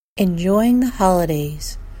enjoying the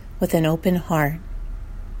holidays with an open heart.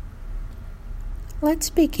 Let's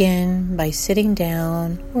begin by sitting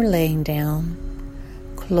down or laying down,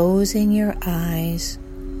 closing your eyes,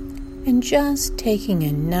 and just taking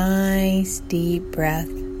a nice deep breath.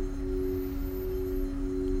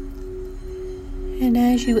 And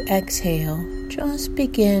as you exhale, just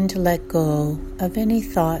begin to let go of any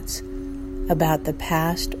thoughts about the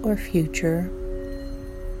past or future.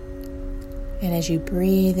 And as you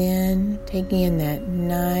breathe in, taking in that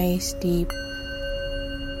nice deep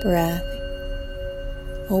breath,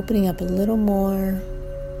 opening up a little more,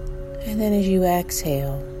 and then as you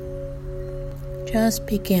exhale, just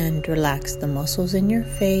begin to relax the muscles in your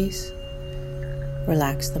face,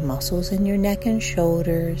 relax the muscles in your neck and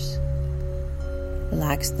shoulders,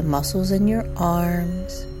 relax the muscles in your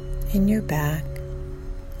arms, in your back,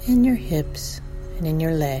 in your hips, and in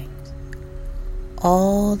your legs,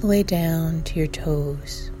 all the way down to your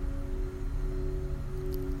toes.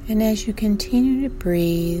 And as you continue to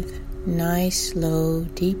breathe, nice, slow,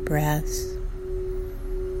 deep breaths,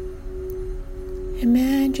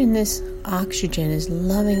 imagine this oxygen is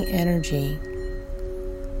loving energy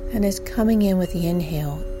and is coming in with the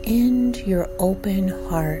inhale into your open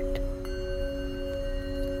heart.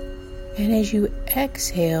 And as you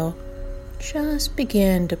exhale, just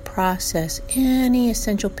begin to process any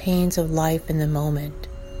essential pains of life in the moment,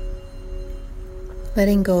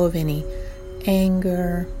 letting go of any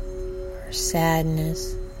anger or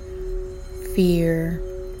sadness, fear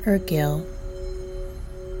or guilt.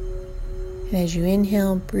 And as you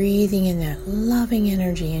inhale, breathing in that loving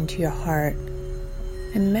energy into your heart,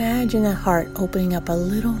 imagine that heart opening up a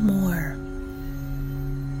little more.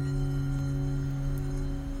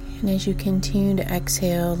 And as you continue to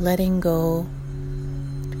exhale, letting go,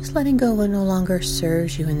 just letting go of what no longer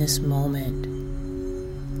serves you in this moment.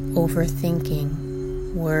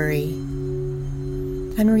 Overthinking, worry,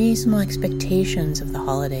 unreasonable expectations of the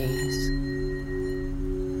holidays.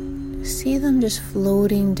 See them just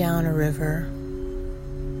floating down a river,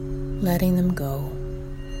 letting them go.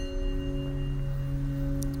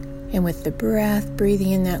 And with the breath,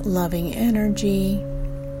 breathing in that loving energy,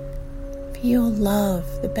 feel love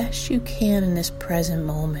the best you can in this present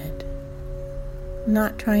moment.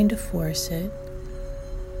 Not trying to force it,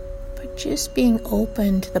 but just being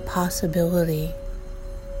open to the possibility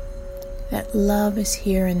that love is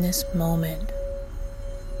here in this moment.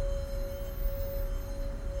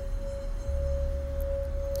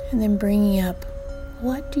 And then bringing up,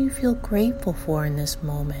 what do you feel grateful for in this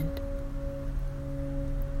moment?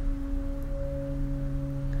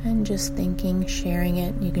 And just thinking, sharing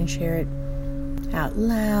it. You can share it out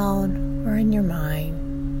loud or in your mind.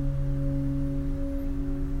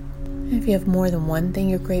 If you have more than one thing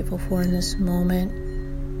you're grateful for in this moment,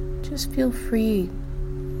 just feel free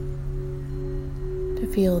to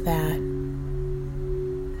feel that.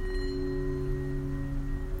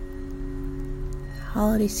 The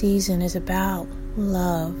holiday season is about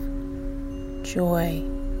love, joy,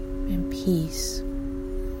 and peace.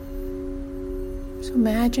 So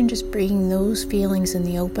imagine just bringing those feelings in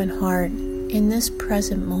the open heart in this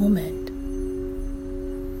present moment.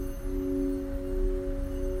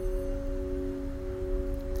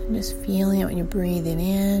 And just feeling it when you're breathing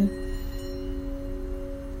in.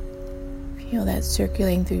 Feel that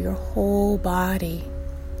circulating through your whole body.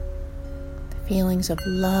 The feelings of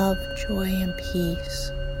love, joy, and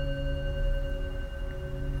peace.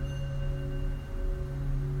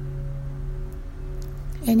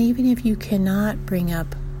 And even if you cannot bring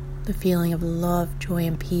up the feeling of love, joy,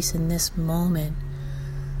 and peace in this moment,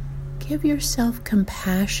 give yourself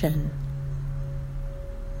compassion.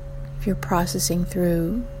 If you're processing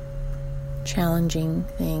through challenging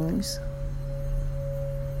things,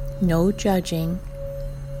 no judging.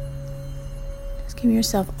 Just give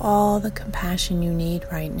yourself all the compassion you need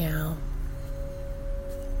right now.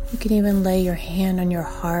 You can even lay your hand on your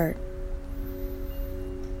heart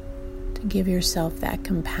to give yourself that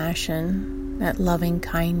compassion, that loving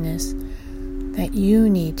kindness that you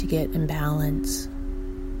need to get in balance.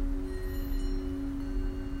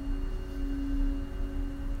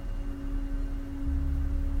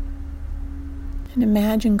 And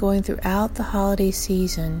imagine going throughout the holiday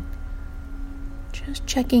season, just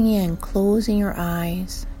checking in, closing your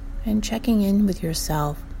eyes, and checking in with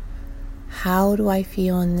yourself. How do I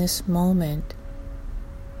feel in this moment?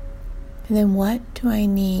 And then what do I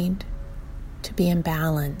need to be in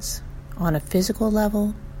balance on a physical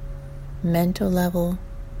level, mental level,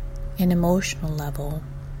 and emotional level?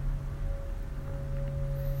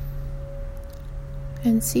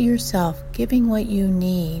 And see yourself giving what you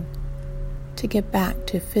need to get back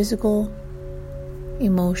to physical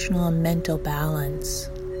emotional and mental balance.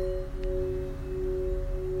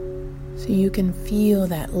 So you can feel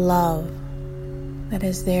that love that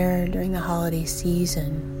is there during the holiday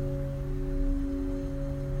season.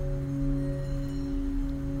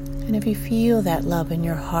 And if you feel that love in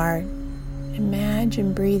your heart,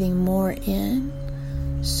 imagine breathing more in,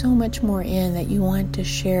 so much more in that you want to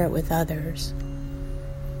share it with others.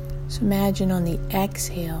 So imagine on the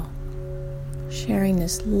exhale, sharing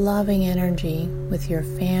this loving energy with your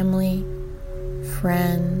family,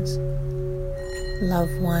 friends,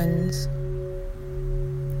 loved ones,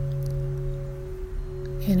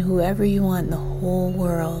 and whoever you want in the whole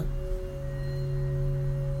world.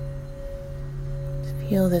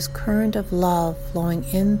 Feel this current of love flowing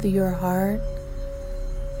into your heart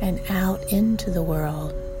and out into the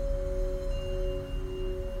world.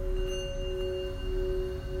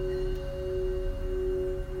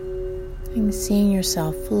 And seeing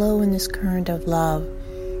yourself flow in this current of love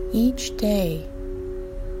each day,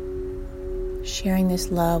 sharing this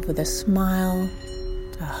love with a smile,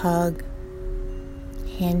 a hug,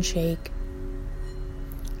 handshake,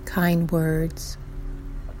 kind words,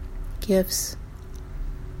 gifts,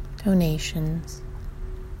 donations,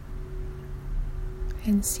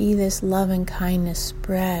 and see this love and kindness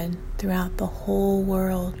spread throughout the whole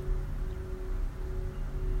world.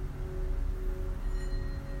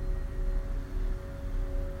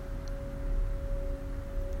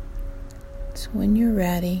 So when you're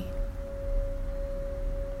ready,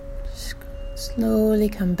 just slowly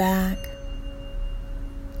come back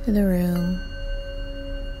to the room.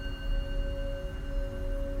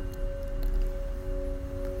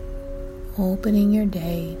 Opening your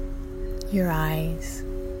day, your eyes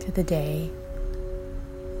to the day,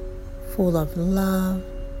 full of love,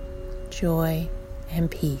 joy, and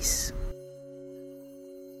peace.